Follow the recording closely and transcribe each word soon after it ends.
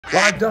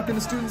Live duck in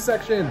the student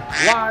section!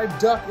 Live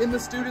duck in the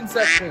student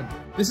section!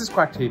 This is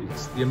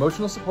Quacktavious, the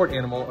emotional support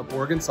animal of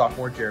Oregon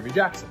sophomore Jeremy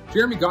Jackson.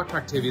 Jeremy got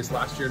Quacktavious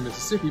last year in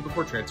Mississippi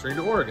before transferring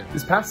to Oregon.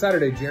 This past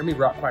Saturday, Jeremy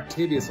brought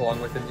Quacktavious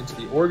along with him into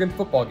the Oregon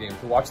football game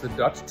to watch the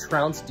Ducks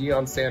trounce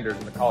Deion Sanders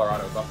in the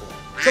Colorado Buffalo.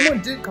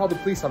 Someone did call the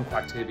police on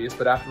Quacktavious,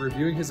 but after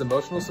reviewing his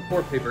emotional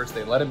support papers,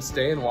 they let him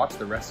stay and watch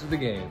the rest of the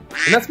game.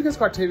 And that's because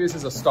Quacktavious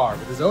is a star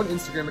with his own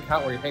Instagram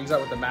account where he hangs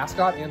out with the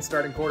mascot and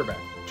starting quarterback.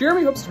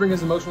 Jeremy hopes to bring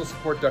his emotional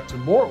support duck to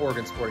more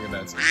Oregon sporting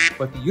events,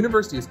 but the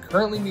university is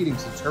currently meeting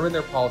to determine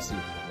their policy,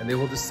 and they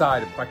will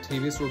decide if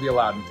Quacktavious will be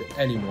allowed into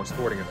any more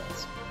sporting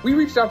events. We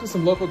reached out to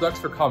some local ducks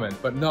for comment,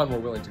 but none were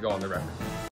willing to go on the record.